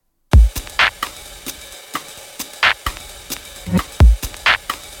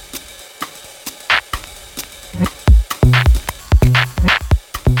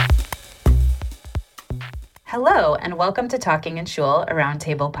and welcome to Talking in Shul, a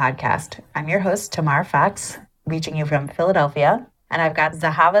roundtable podcast. I'm your host, Tamar Fox, reaching you from Philadelphia, and I've got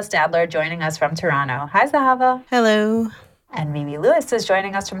Zahava Stadler joining us from Toronto. Hi, Zahava. Hello. And Mimi Lewis is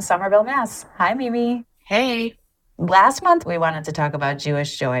joining us from Somerville, Mass. Hi, Mimi. Hey. Last month, we wanted to talk about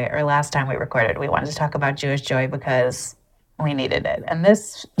Jewish joy, or last time we recorded, we wanted to talk about Jewish joy because we needed it. And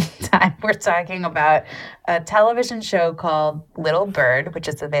this time, we're talking about a television show called Little Bird, which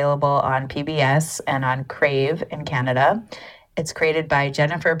is available on PBS and on Crave in Canada. It's created by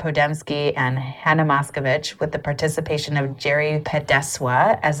Jennifer Podemsky and Hannah Moscovich with the participation of Jerry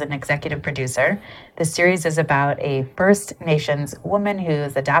Pedeswa as an executive producer. The series is about a First Nations woman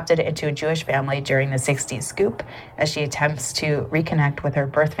who's adopted into a Jewish family during the 60s scoop as she attempts to reconnect with her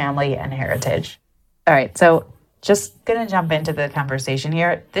birth family and heritage. All right, so just going to jump into the conversation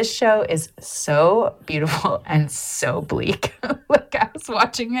here. This show is so beautiful and so bleak. Like, I was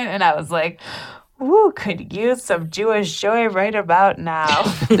watching it and I was like, woo, could use some Jewish joy right about now.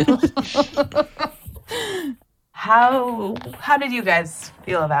 How did you guys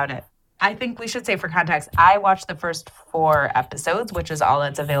feel about it? I think we should say, for context, I watched the first 4 episodes, which is all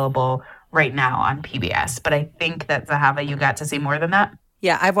that's available right now on PBS. But I think that, Zahava, you got to see more than that.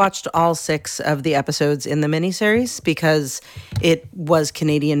 Yeah, I've watched all 6 of the episodes in the miniseries because it was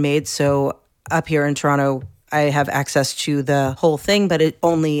Canadian made. So up here in Toronto, I have access to the whole thing, but it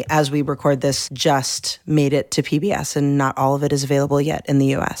only, as we record this, just made it to PBS, and not all of it is available yet in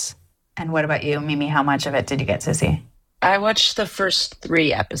the US. And what about you, Mimi? How much of it did you get to see? I watched the first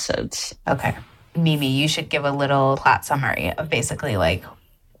 3 episodes. Okay. Mimi, you should give a little plot summary of basically like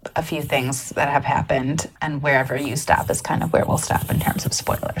a few things that have happened, and wherever you stop is kind of where we'll stop in terms of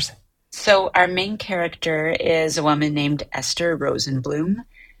spoilers. So our main character is a woman named Esther Rosenblum,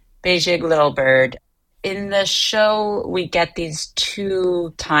 Beijing Little Bird. In the show, we get these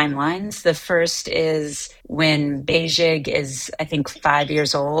 2 timelines. The first is when Beijing is, I think, 5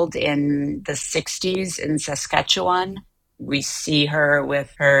 years old in the 60s in Saskatchewan. We see her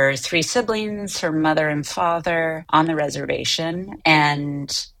with her 3 siblings, her mother and father, on the reservation.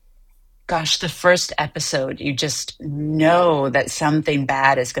 And gosh, the first episode, you just know that something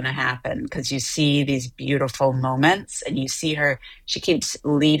bad is going to happen because you see these beautiful moments and you see her, she keeps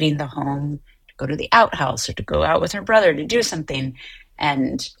leaving the home to go to the outhouse or to go out with her brother to do something.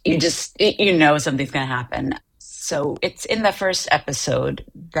 And you know something's going to happen. So it's in the first episode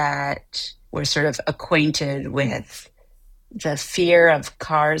that we're sort of acquainted with the fear of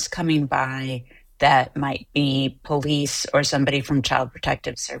cars coming by that might be police or somebody from Child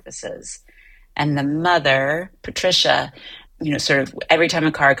Protective Services. And the mother, Patricia, sort of every time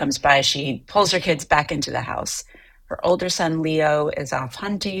a car comes by, she pulls her kids back into the house. Her older son, Leo, is off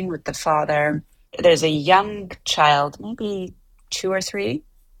hunting with the father. There's a young child, maybe 2 or 3,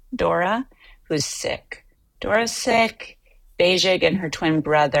 Dora, who's sick. Dora's sick. Beijing and her twin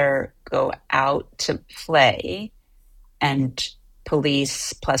brother go out to play, and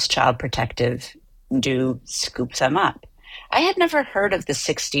police plus Child Protective do scoop them up. I had never heard of the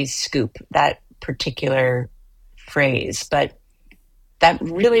 60s scoop, that particular phrase, but that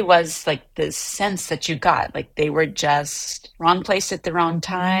really was like the sense that you got. Like they were just wrong place at the wrong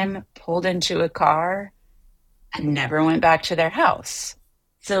time, pulled into a car, and never went back to their house.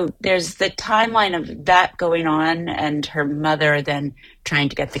 So there's the timeline of that going on, and her mother then trying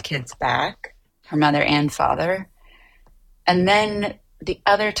to get the kids back, her mother and father. And then the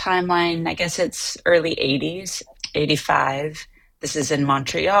other timeline, I guess it's early 80s, 85. This is in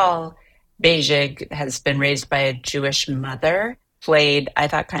Montreal. Beijing has been raised by a Jewish mother, played, I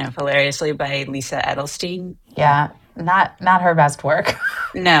thought, kind of hilariously by Lisa Edelstein. Yeah, not her best work.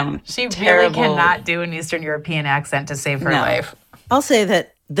 No, she terrible. Really cannot do an Eastern European accent to save her life. I'll say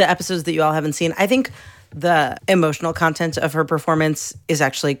that the episodes that you all haven't seen, I think the emotional content of her performance is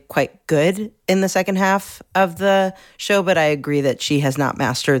actually quite good in the second half of the show, but I agree that she has not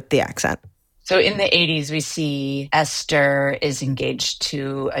mastered the accent. So in the 80s, we see Esther is engaged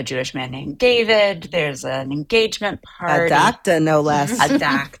to a Jewish man named David. There's an engagement party. Adakta, no less.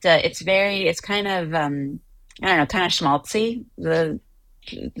 Adakta. It's kind of, kind of schmaltzy,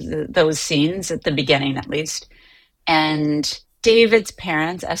 those scenes at the beginning, at least. And David's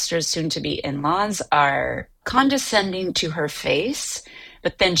parents, Esther's soon-to-be in-laws, are condescending to her face,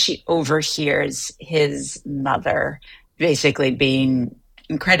 but then she overhears his mother basically being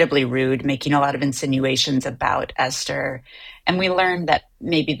incredibly rude, making a lot of insinuations about Esther. And we learn that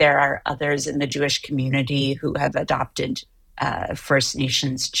maybe there are others in the Jewish community who have adopted First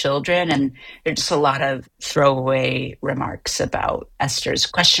Nations children. And there's just a lot of throwaway remarks about Esther's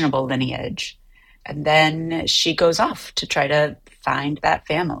questionable lineage. And then she goes off to try to find that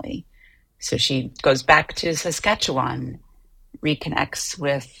family. So she goes back to Saskatchewan, reconnects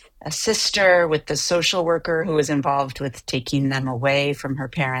with a sister, with the social worker who was involved with taking them away from her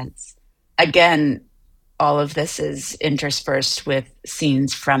parents. Again, all of this is interspersed with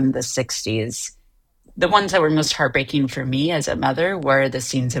scenes from the 60s. The ones that were most heartbreaking for me as a mother were the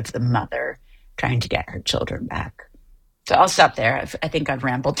scenes of the mother trying to get her children back. So I'll stop there. I think I've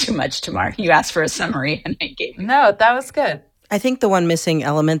rambled too much, Tamar. You asked for a summary and I gave you. No, that was good. I think the one missing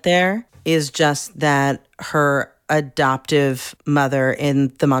element there is just that her adoptive mother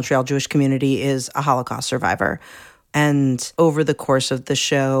in the Montreal Jewish community is a Holocaust survivor. And over the course of the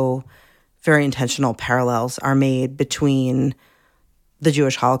show, very intentional parallels are made between the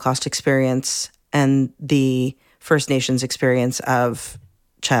Jewish Holocaust experience and the First Nations experience of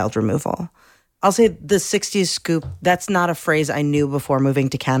child removal. I'll say the 60s scoop, that's not a phrase I knew before moving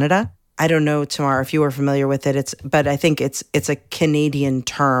to Canada. I don't know, Tamar, if you were familiar with it, but I think it's a Canadian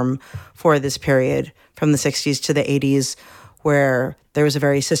term for this period from the 60s to the 80s, where there was a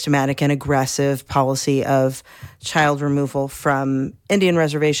very systematic and aggressive policy of child removal from Indian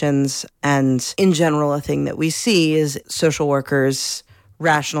reservations. And in general, a thing that we see is social workers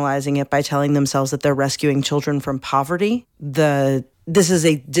rationalizing it by telling themselves that they're rescuing children from poverty. This is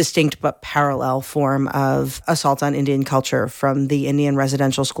a distinct but parallel form of assault on Indian culture from the Indian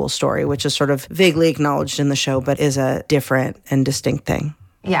residential school story, which is sort of vaguely acknowledged in the show, but is a different and distinct thing.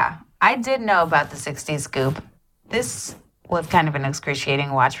 Yeah, I did know about the 60s scoop. This was kind of an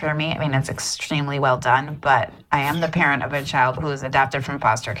excruciating watch for me. I mean, it's extremely well done, but I am the parent of a child who was adopted from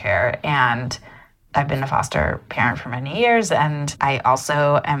foster care, and I've been a foster parent for many years, and I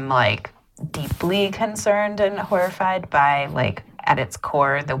also am, like, deeply concerned and horrified by, like, at its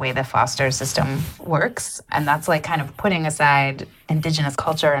core, the way the foster system works. And that's, like, kind of putting aside Indigenous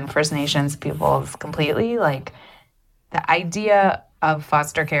culture and First Nations peoples completely. Like, the idea of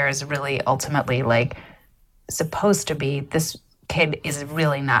foster care is really ultimately, like, supposed to be this kid is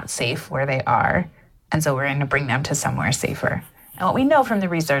really not safe where they are, and so we're going to bring them to somewhere safer. And what we know from the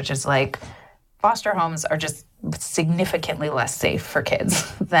research is, like, foster homes are just significantly less safe for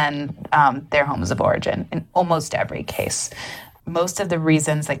kids than their homes of origin in almost every case. Most of the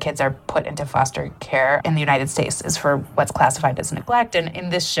reasons that kids are put into foster care in the United States is for what's classified as neglect. And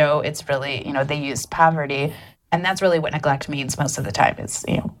in this show, it's really, they use poverty. And that's really what neglect means most of the time is,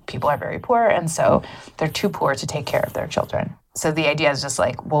 people are very poor. And so they're too poor to take care of their children. So the idea is just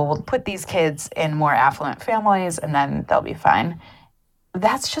like, well, we'll put these kids in more affluent families and then they'll be fine.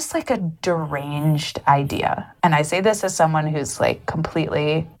 That's just like a deranged idea. And I say this as someone who's like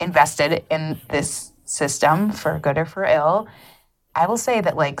completely invested in this system for good or for ill. I will say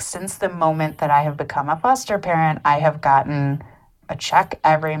that like since the moment that I have become a foster parent, I have gotten a check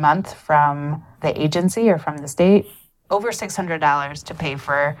every month from the agency or from the state, over $600 to pay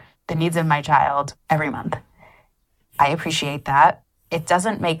for the needs of my child every month. I appreciate that. It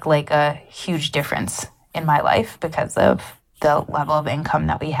doesn't make like a huge difference in my life because of the level of income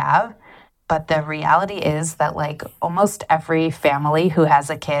that we have. But the reality is that like almost every family who has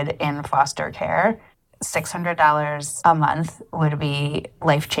a kid in foster care, $600 a month would be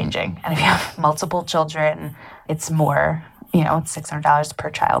life-changing. And if you have multiple children, it's more, it's $600 per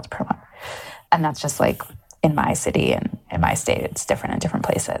child per month. And that's just like in my city and in my state, it's different in different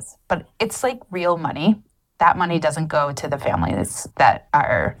places. But it's like real money. That money doesn't go to the families that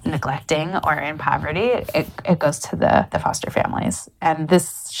are neglecting or in poverty. It goes to the foster families. And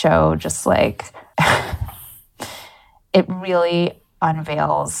this show just like, it really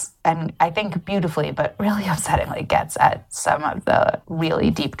unveils, and I think beautifully, but really upsettingly gets at some of the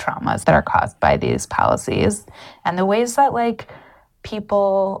really deep traumas that are caused by these policies and the ways that like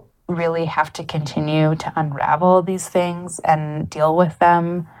people really have to continue to unravel these things and deal with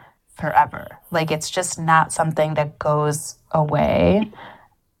them forever. Like it's just not something that goes away.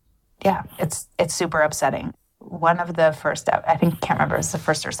 Yeah, it's super upsetting. One of the first, I think, can't remember, it's the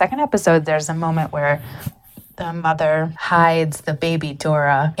first or second episode, there's a moment where the mother hides the baby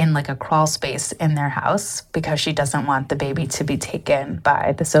Dora in like a crawl space in their house because she doesn't want the baby to be taken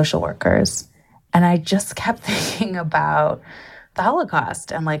by the social workers. And I just kept thinking about the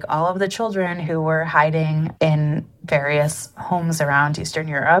Holocaust and like all of the children who were hiding in various homes around Eastern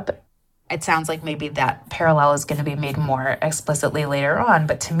Europe. It sounds like maybe that parallel is going to be made more explicitly later on.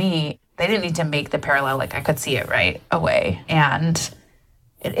 But to me, they didn't need to make the parallel. Like I could see it right away. And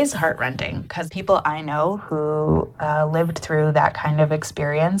it is heartrending because people I know who lived through that kind of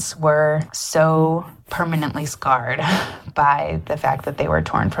experience were so permanently scarred by the fact that they were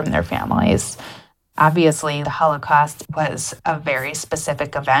torn from their families. Obviously, the Holocaust was a very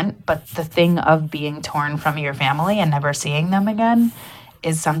specific event, but the thing of being torn from your family and never seeing them again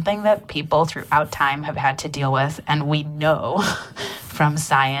is something that people throughout time have had to deal with. And we know from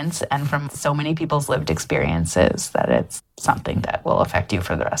science and from so many people's lived experiences that it's something that will affect you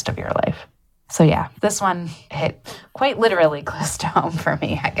for the rest of your life. So yeah, this one hit quite literally close to home for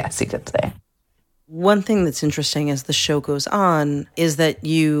me, I guess you could say. One thing that's interesting as the show goes on is that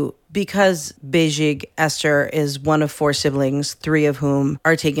because Beijing Esther is one of 4 siblings, 3 of whom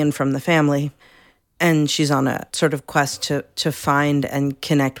are taken from the family, and she's on a sort of quest to find and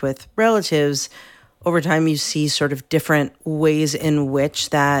connect with relatives, over time you see sort of different ways in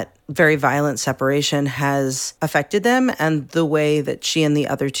which that very violent separation has affected them, and the way that she and the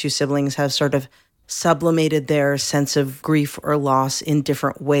other 2 siblings have sort of sublimated their sense of grief or loss in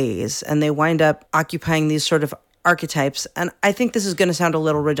different ways. And they wind up occupying these sort of archetypes. And I think this is going to sound a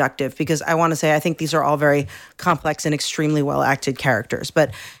little reductive because I want to say I think these are all very complex and extremely well-acted characters.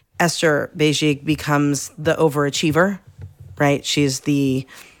 But Esther Beijing becomes the overachiever, right? She's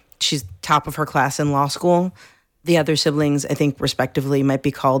top of her class in law school. The other siblings, I think, respectively, might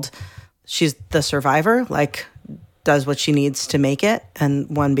be called, she's the survivor, like does what she needs to make it.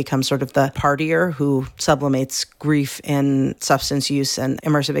 And one becomes sort of the partier who sublimates grief in substance use and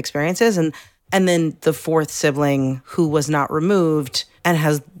immersive experiences. And then the 4th sibling who was not removed and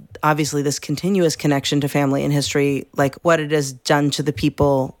has obviously this continuous connection to family and history, like what it has done to the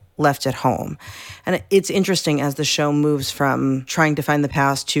people left at home. And it's interesting as the show moves from trying to find the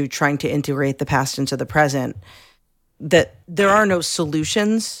past to trying to integrate the past into the present, that there are no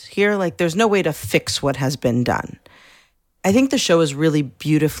solutions here. Like there's no way to fix what has been done. I think the show is really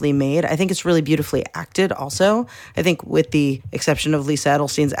beautifully made. I think it's really beautifully acted also. I think with the exception of Lisa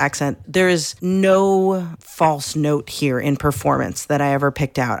Edelstein's accent, there is no false note here in performance that I ever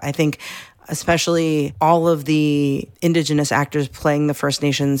picked out. I think especially all of the indigenous actors playing the First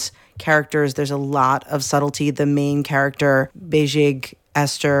Nations characters, there's a lot of subtlety. The main character, Beijing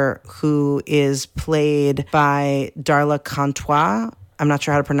Esther, who is played by Darla Contois, I'm not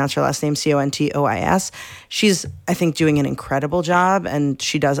sure how to pronounce her last name, Contois. She's, I think, doing an incredible job, and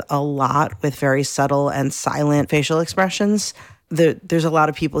she does a lot with very subtle and silent facial expressions. There's a lot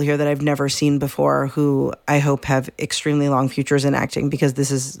of people here that I've never seen before who I hope have extremely long futures in acting because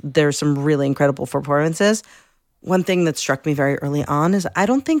there's some really incredible performances. One thing that struck me very early on is I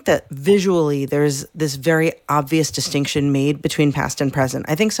don't think that visually there's this very obvious distinction made between past and present.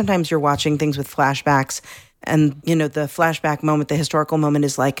 I think sometimes you're watching things with flashbacks and, the flashback moment, the historical moment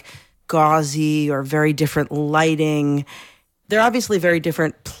is like gauzy or very different lighting. They're obviously very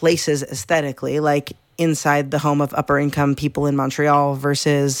different places aesthetically, like inside the home of upper income people in Montreal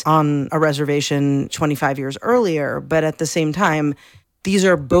versus on a reservation 25 years earlier. But at the same time, these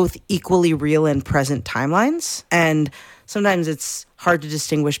are both equally real and present timelines. And sometimes it's hard to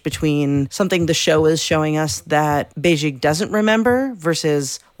distinguish between something the show is showing us that Beijing doesn't remember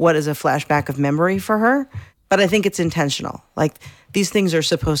versus what is a flashback of memory for her. But I think it's intentional. Like these things are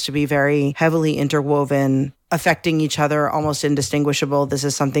supposed to be very heavily interwoven, affecting each other, almost indistinguishable. This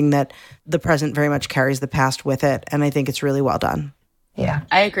is something that the present very much carries the past with it. And I think it's really well done. Yeah,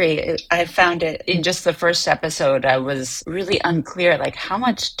 I agree. I found it in just the first episode, I was really unclear, like how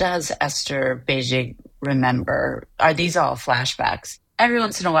much does Esther Beijing remember? Are these all flashbacks? Every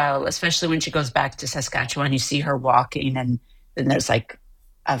once in a while, especially when she goes back to Saskatchewan, you see her walking and then there's like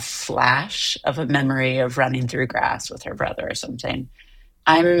a flash of a memory of running through grass with her brother or something.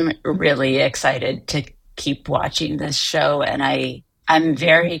 I'm really excited to keep watching this show, and I'm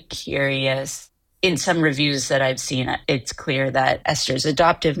very curious. In some reviews that I've seen, it's clear that Esther's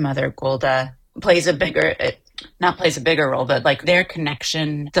adoptive mother, Golda, plays a bigger role, but like their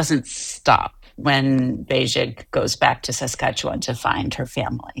connection doesn't stop when Beijing goes back to Saskatchewan to find her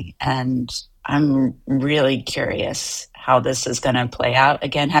family. And I'm really curious how this is going to play out.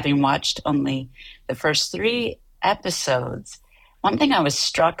 Again, having watched only the first 3 episodes, one thing I was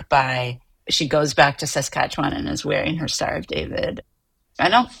struck by, she goes back to Saskatchewan and is wearing her Star of David. I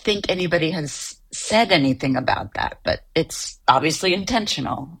don't think anybody has said anything about that, but it's obviously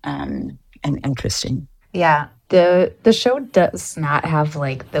intentional and interesting. Yeah, the show does not have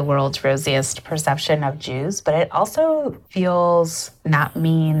like the world's rosiest perception of Jews, but it also feels not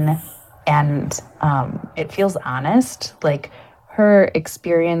mean, and it feels honest. Like her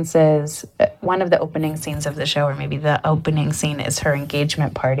experiences, one of the opening scenes of the show, or maybe the opening scene, is her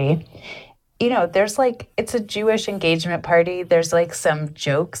engagement party. There's like, it's a Jewish engagement party. There's like some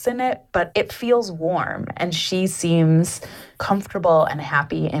jokes in it, but it feels warm. And she seems comfortable and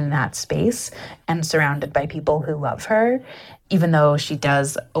happy in that space and surrounded by people who love her, even though she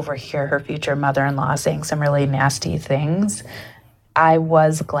does overhear her future mother-in-law saying some really nasty things. I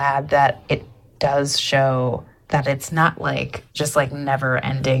was glad that it does show that it's not like just like never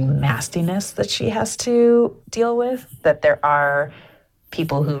ending nastiness that she has to deal with, that there are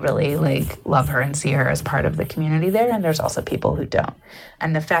people who really like love her and see her as part of the community there, and there's also people who don't.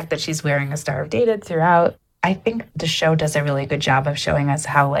 And the fact that she's wearing a Star of David throughout, I think the show does a really good job of showing us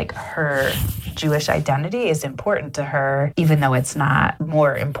how like her Jewish identity is important to her, even though it's not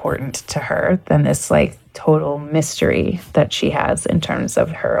more important to her than this like total mystery that she has in terms of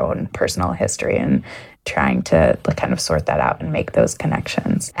her own personal history, and trying to like kind of sort that out and make those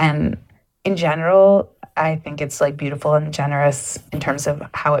connections. And in general, I think it's like beautiful and generous in terms of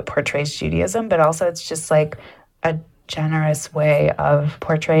how it portrays Judaism, but also it's just like a generous way of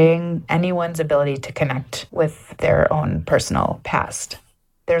portraying anyone's ability to connect with their own personal past.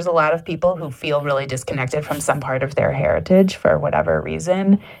 There's a lot of people who feel really disconnected from some part of their heritage for whatever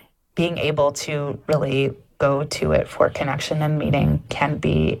reason. Being able to really go to it for connection and meaning can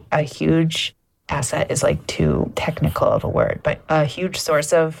be a huge asset, is like too technical of a word, but a huge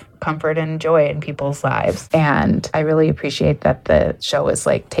source of comfort and joy in people's lives. And I really appreciate that the show is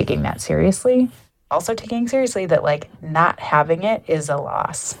like taking that seriously. Also taking seriously that like not having it is a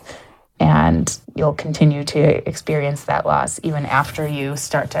loss. And you'll continue to experience that loss even after you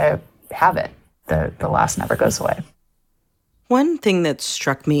start to have it. The loss never goes away. One thing that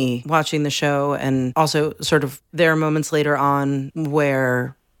struck me watching the show, and also sort of there are moments later on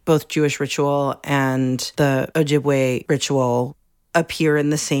where both Jewish ritual and the Ojibwe ritual appear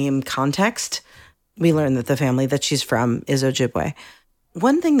in the same context. We learn that the family that she's from is Ojibwe.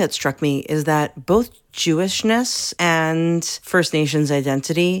 One thing that struck me is that both Jewishness and First Nations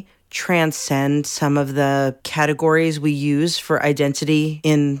identity transcend some of the categories we use for identity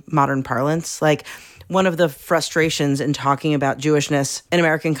in modern parlance. Like, one of the frustrations in talking about Jewishness in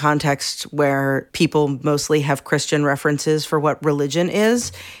American context, where people mostly have Christian references for what religion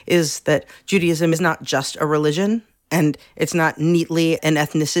is that Judaism is not just a religion, and it's not neatly an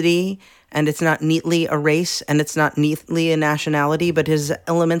ethnicity, and it's not neatly a race, and it's not neatly a nationality, but it has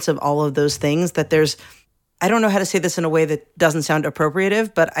elements of all of those things. That there's, I don't know how to say this in a way that doesn't sound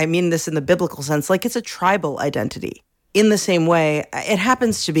appropriative, but I mean this in the biblical sense, like it's a tribal identity. In the same way, it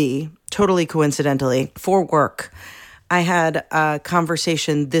happens to be, totally coincidentally, for work, I had a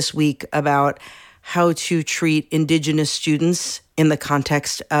conversation this week about how to treat Indigenous students in the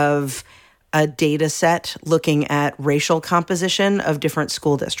context of a data set looking at racial composition of different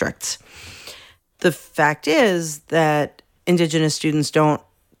school districts. The fact is that Indigenous students don't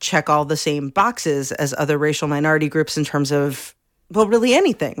check all the same boxes as other racial minority groups in terms of, well, really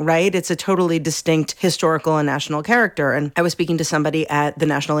anything, right? It's a totally distinct historical and national character. And I was speaking to somebody at the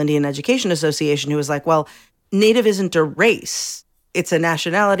National Indian Education Association who was like, well, Native isn't a race. It's a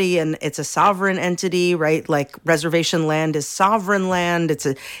nationality and it's a sovereign entity, right? Like reservation land is sovereign land. It's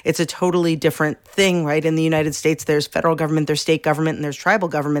a totally different thing, right? In the United States, there's federal government, there's state government, and there's tribal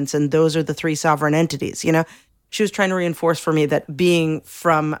governments. And those are the three sovereign entities, you know? She was trying to reinforce for me that being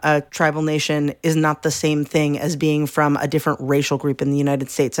from a tribal nation is not the same thing as being from a different racial group in the United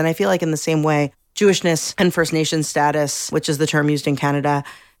States. And I feel like in the same way, Jewishness and First Nation status, which is the term used in Canada,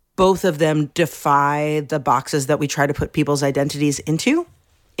 both of them defy the boxes that we try to put people's identities into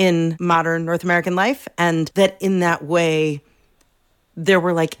in modern North American life. And that in that way, there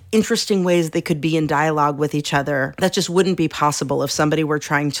were like interesting ways they could be in dialogue with each other that just wouldn't be possible if somebody were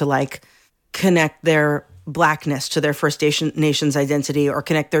trying to like connect their Blackness to their First Nations identity or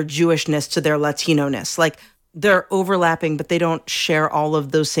connect their Jewishness to their Latino-ness. Like, they're overlapping, but they don't share all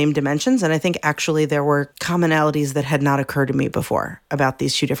of those same dimensions. And I think actually there were commonalities that had not occurred to me before about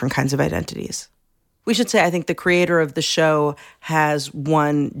these two different kinds of identities. We should say, I think the creator of the show has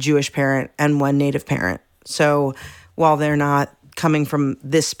one Jewish parent and one Native parent. So while they're not coming from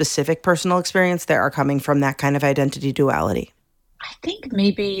this specific personal experience, they are coming from that kind of identity duality. I think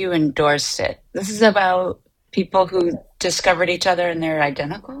maybe you endorsed it. This is about people who discovered each other and they're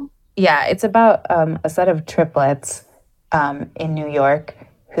identical? Yeah, it's about a set of triplets in New York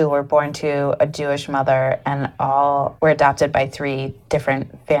who were born to a Jewish mother and all were adopted by three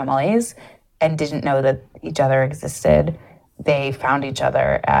different families and didn't know that each other existed. They found each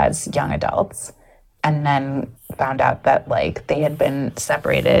other as young adults and then found out that like they had been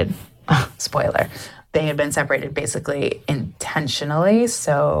separated. Spoiler. They had been separated basically intentionally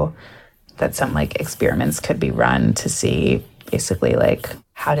so that some like experiments could be run to see basically like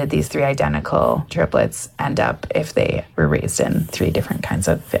how did these three identical triplets end up if they were raised in three different kinds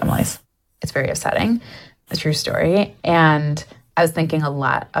of families. It's very upsetting, a true story. And I was thinking a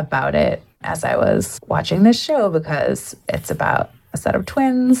lot about it as I was watching this show because it's about a set of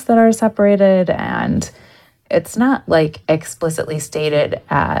twins that are separated and It's not like explicitly stated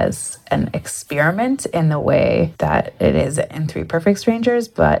as an experiment in the way that it is in Three Perfect Strangers,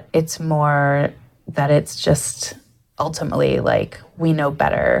 but it's more that it's just ultimately like we know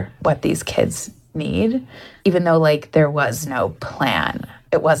better what these kids need, even though like there was no plan.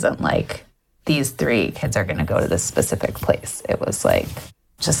 It wasn't like these three kids are going to go to this specific place. It was like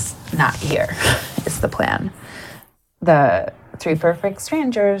just not here is the plan. The Three Perfect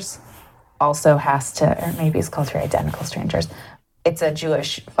Strangers also has to, or maybe it's called Three Identical Strangers. It's a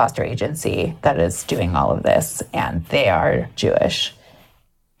Jewish foster agency that is doing all of this, and they are Jewish.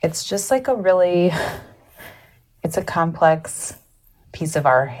 It's just like it's a complex piece of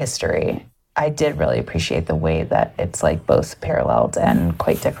our history. I did really appreciate the way that it's like both paralleled and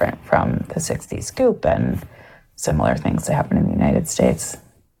quite different from the 60s scoop and similar things that happen in the United States.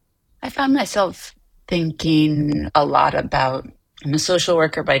 I found myself thinking a lot about, I'm a social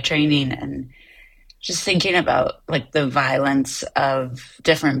worker by training, and just thinking about like the violence of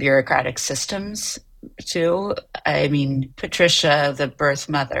different bureaucratic systems too. I mean, Patricia, the birth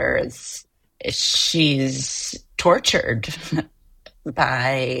mother, she's tortured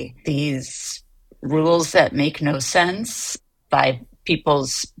by these rules that make no sense, by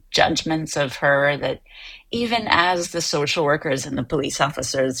people's judgments of her, that even as the social workers and the police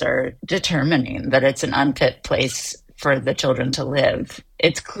officers are determining that it's an unfit place for the children to live,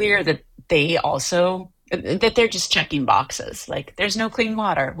 it's clear that they're just checking boxes. Like, there's no clean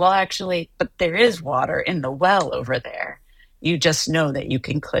water. Well, actually, but there is water in the well over there. You just know that you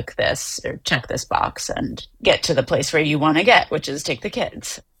can click this or check this box and get to the place where you want to get, which is take the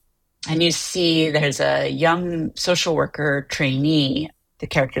kids. And you see there's a young social worker trainee. The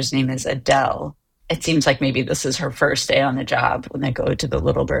character's name is Adele. It seems like maybe this is her first day on the job when they go to the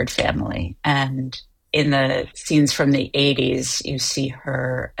Little Bird family. And in the scenes from the 80s, you see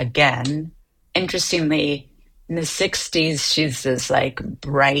her again. Interestingly, in the 60s, she's this like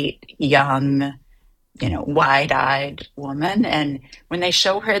bright, young, wide-eyed woman. And when they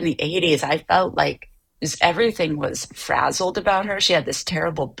show her in the 80s, I felt like everything was frazzled about her. She had this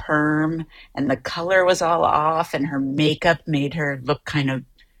terrible perm, and the color was all off, and her makeup made her look kind of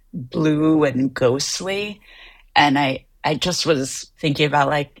blue and ghostly. And I just was thinking about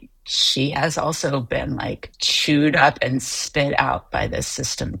like, she has also been like chewed up and spit out by this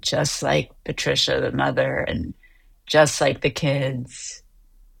system, just like Patricia, the mother, and just like the kids,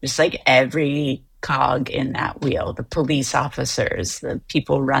 just like every cog in that wheel, the police officers, the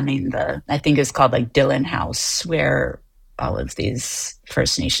people running I think it's called like Dillon House, where all of these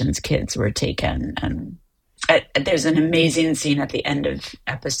First Nations kids were taken. And there's an amazing scene at the end of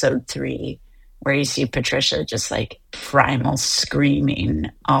episode 3 where you see Patricia just like primal screaming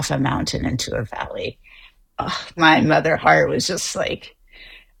off a mountain into a valley. Oh, my mother heart was just like,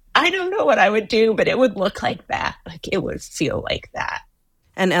 I don't know what I would do, but it would look like that. Like, it would feel like that.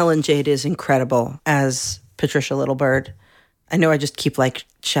 And Ellen Jade is incredible as Patricia Littlebird. I know I just keep like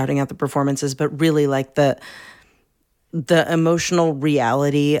shouting out the performances, but really like the emotional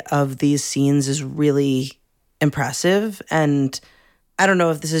reality of these scenes is really impressive. And I don't know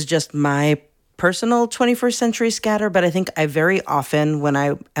if this is just my personal 21st century scatter, but I think I very often, when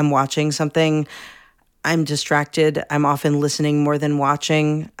I am watching something, I'm distracted. I'm often listening more than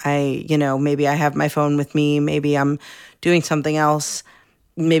watching. Maybe I have my phone with me. Maybe I'm doing something else.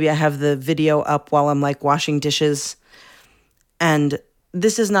 Maybe I have the video up while I'm like washing dishes. And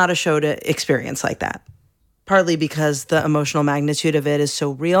this is not a show to experience like that. Partly because the emotional magnitude of it is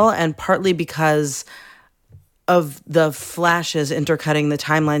so real, and partly because of the flashes intercutting the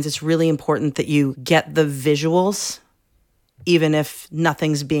timelines. It's really important that you get the visuals, even if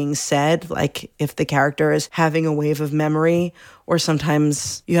nothing's being said, like if the character is having a wave of memory, or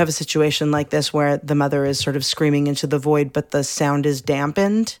sometimes you have a situation like this where the mother is sort of screaming into the void, but the sound is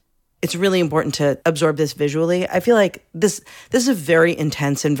dampened. It's really important to absorb this visually. I feel like this is a very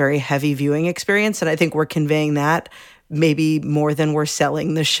intense and very heavy viewing experience, and I think we're conveying that maybe more than we're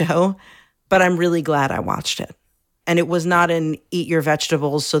selling the show. But I'm really glad I watched it. And it was not an eat your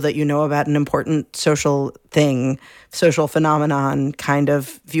vegetables so that you know about an important social thing, social phenomenon kind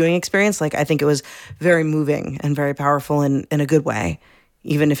of viewing experience. Like, I think it was very moving and very powerful in a good way,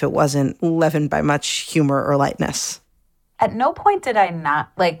 even if it wasn't leavened by much humor or lightness. At no point did I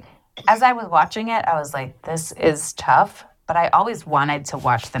not, like, as I was watching it, I was like, this is tough, but I always wanted to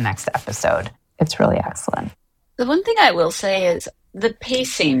watch the next episode. It's really excellent. The one thing I will say is the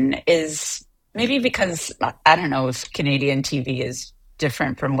pacing is, maybe because I don't know if Canadian TV is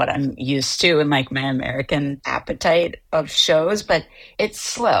different from what I'm used to and like my American appetite of shows, but it's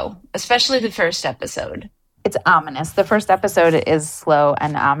slow, especially the first episode. It's ominous. The first episode is slow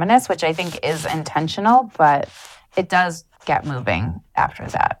and ominous, which I think is intentional, but it does get moving after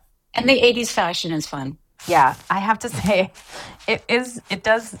that. And the 80s fashion is fun. Yeah, I have to say, it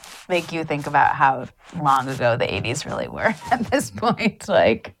does make you think about how long ago the 80s really were at this point.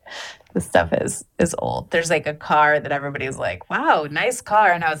 Like, this stuff is old. There's like a car that everybody's like, wow, nice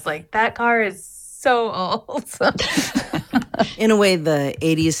car. And I was like, that car is so old. In a way, the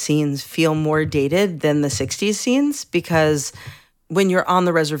 80s scenes feel more dated than the 60s scenes because when you're on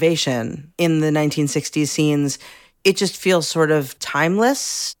the reservation in the 1960s scenes, it just feels sort of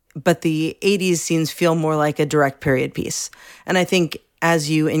timeless, but the 80s scenes feel more like a direct period piece. And I think as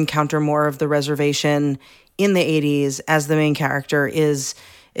you encounter more of the reservation in the 80s, as the main character is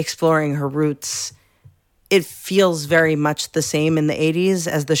exploring her roots, it feels very much the same in the 80s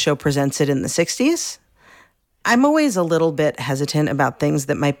as the show presents it in the 60s. I'm always a little bit hesitant about things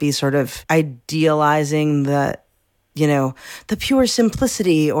that might be sort of idealizing the pure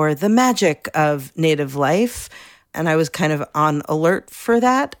simplicity or the magic of native life. And I was kind of on alert for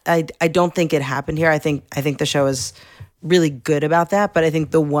that. I don't think it happened here. I think the show is really good about that. But I think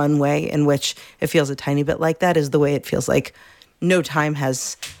the one way in which it feels a tiny bit like that is the way it feels like no time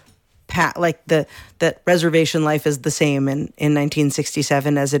has like that reservation life is the same in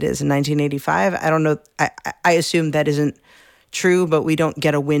 1967 as it is in 1985. I don't know. I assume that isn't true, but we don't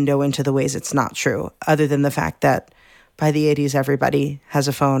get a window into the ways it's not true, other than the fact that by the 80s, everybody has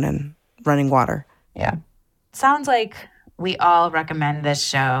a phone and running water. Yeah. Sounds like we all recommend this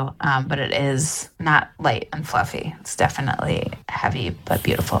show, but it is not light and fluffy. It's definitely heavy, but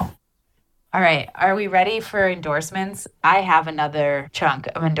beautiful. All right. Are we ready for endorsements? I have another chunk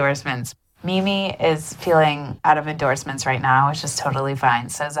of endorsements. Mimi is feeling out of endorsements right now, which is totally fine.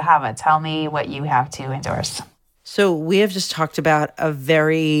 So Zahava, tell me what you have to endorse. So we have just talked about a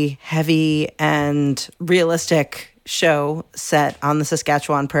very heavy and realistic show set on the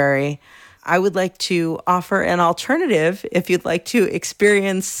Saskatchewan prairie. I would like to offer an alternative if you'd like to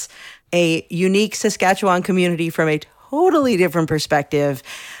experience a unique Saskatchewan community from a totally different perspective.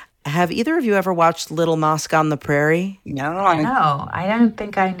 Have either of you ever watched Little Mosque on the Prairie? No. No, I don't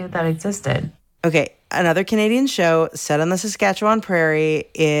think I knew that existed. Okay, another Canadian show set on the Saskatchewan prairie.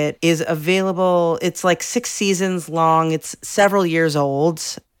 It is available. It's like 6 seasons long. It's several years old.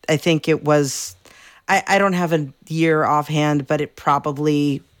 I think it was, I don't have a year offhand, but it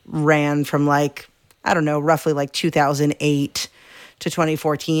probably ran from roughly like 2008 to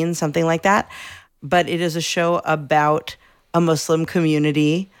 2014, something like that. But it is a show about a Muslim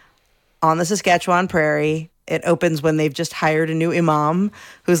community on the Saskatchewan prairie. It opens when they've just hired a new imam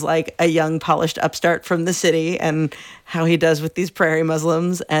who's like a young, polished upstart from the city and how he does with these prairie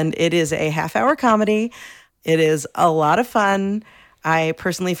Muslims. And it is a half-hour comedy. It is a lot of fun. I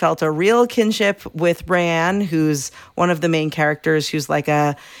personally felt a real kinship with Rayanne, who's one of the main characters, who's like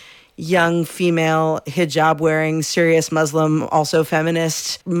a young female hijab-wearing, serious Muslim, also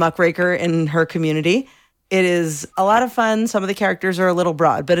feminist muckraker in her community. It is a lot of fun. Some of the characters are a little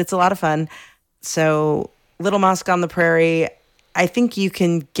broad, but it's a lot of fun. So Little Mosque on the Prairie, I think you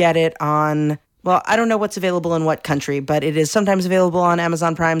can get it on, well, I don't know what's available in what country, but it is sometimes available on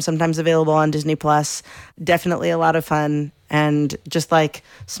Amazon Prime, sometimes available on Disney Plus. Definitely a lot of fun. And just like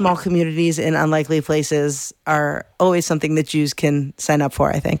small communities in unlikely places are always something that Jews can sign up for,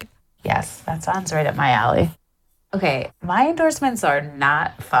 I think. Yes, that sounds right up my alley. Okay, my endorsements are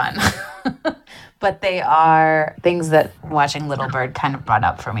not fun, but they are things that watching Little Bird kind of brought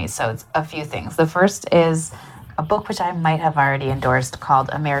up for me. So it's a few things. The first is a book which I might have already endorsed called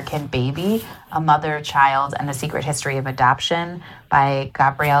American Baby, A Mother, Child, and the Secret History of Adoption by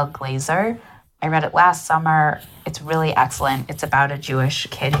Gabrielle Glazer. I read it last summer. It's really excellent. It's about a Jewish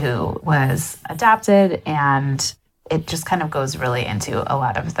kid who was adopted, and it just kind of goes really into a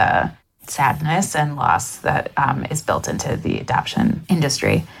lot of the sadness and loss that is built into the adoption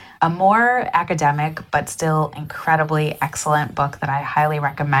industry. A more academic but still incredibly excellent book that I highly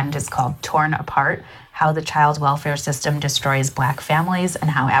recommend is called Torn Apart: How the Child Welfare System Destroys Black Families and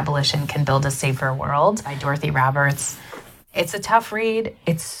How Abolition Can Build a Safer World by Dorothy Roberts. It's a tough read.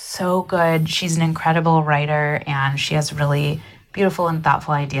 It's so good. She's an incredible writer, and she has really beautiful and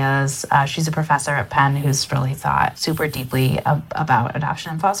thoughtful ideas. She's a professor at Penn who's really thought super deeply about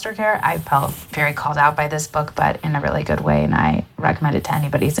adoption and foster care. I felt very called out by this book, but in a really good way, and I recommend it to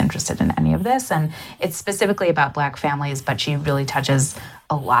anybody who's interested in any of this. And it's specifically about Black families, but she really touches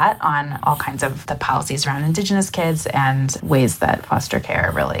a lot on all kinds of the policies around Indigenous kids and ways that foster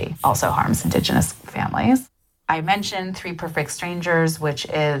care really also harms Indigenous families. I mentioned Three Perfect Strangers, which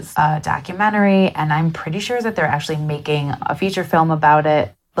is a documentary, and I'm pretty sure that they're actually making a feature film about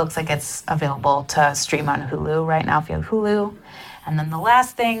it. Looks like it's available to stream on Hulu right now if you have Hulu. And then the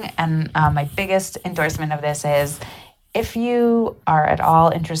last thing, and my biggest endorsement of this is, if you are at all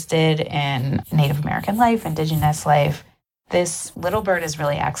interested in Native American life, Indigenous life, this Little Bird is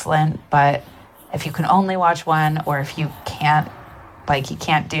really excellent. But if you can only watch one, or if you can't, you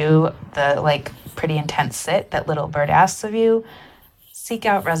can't do the pretty intense sit that Little Bird asks of you, seek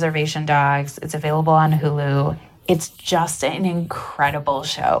out Reservation Dogs. It's available on Hulu. It's just an incredible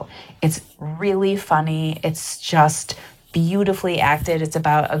show. It's really funny. It's just beautifully acted. It's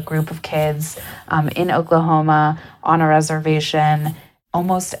about a group of kids in Oklahoma on a reservation.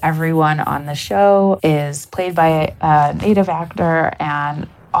 Almost everyone on the show is played by a Native actor, and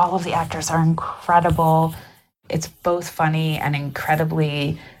all of the actors are incredible. It's both funny and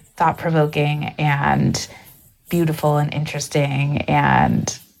incredibly thought-provoking and beautiful and interesting,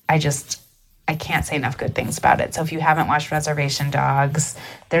 and I can't say enough good things about it. So if you haven't watched Reservation Dogs,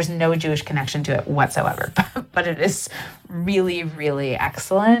 there's no Jewish connection to it whatsoever, but it is really, really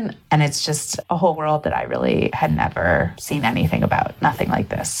excellent. And it's just a whole world that I really had never seen anything about, nothing like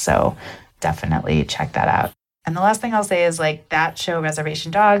this. So definitely check that out. And the last thing I'll say is that show,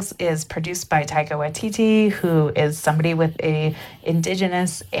 Reservation Dogs, is produced by Taika Waititi, who is somebody with a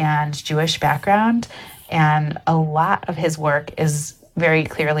Indigenous and Jewish background. And a lot of his work is very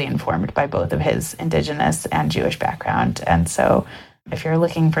clearly informed by both of his Indigenous and Jewish background. And so if you're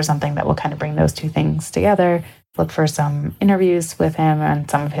looking for something that will kind of bring those two things together, look for some interviews with him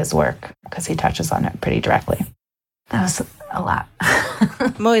and some of his work, because he touches on it pretty directly. That was a lot.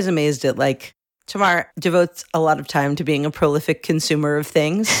 I'm always amazed at Tamar devotes a lot of time to being a prolific consumer of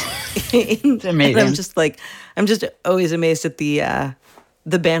things. It's amazing. And I'm just always amazed at the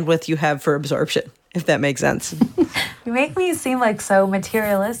bandwidth you have for absorption, if that makes sense. You make me seem so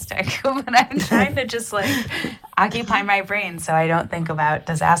materialistic, but I'm trying to just occupy my brain so I don't think about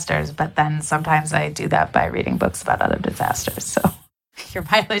disasters. But then sometimes I do that by reading books about other disasters. So your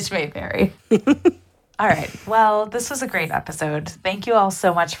mileage may vary. All right. Well, this was a great episode. Thank you all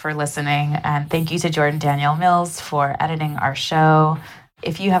so much for listening. And thank you to Jordan Danielle Mills for editing our show.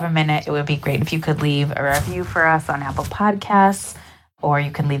 If you have a minute, it would be great if you could leave a review for us on Apple Podcasts, or you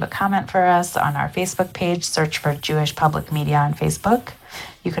can leave a comment for us on our Facebook page. Search for Jewish Public Media on Facebook.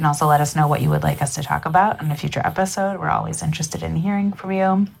 You can also let us know what you would like us to talk about in a future episode. We're always interested in hearing from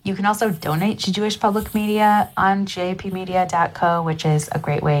you. You can also donate to Jewish Public Media on jpmedia.co, which is a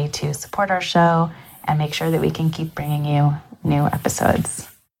great way to support our show and make sure that we can keep bringing you new episodes.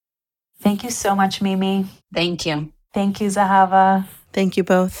 Thank you so much, Mimi. Thank you. Thank you, Zahava. Thank you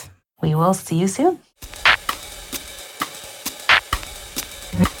both. We will see you soon.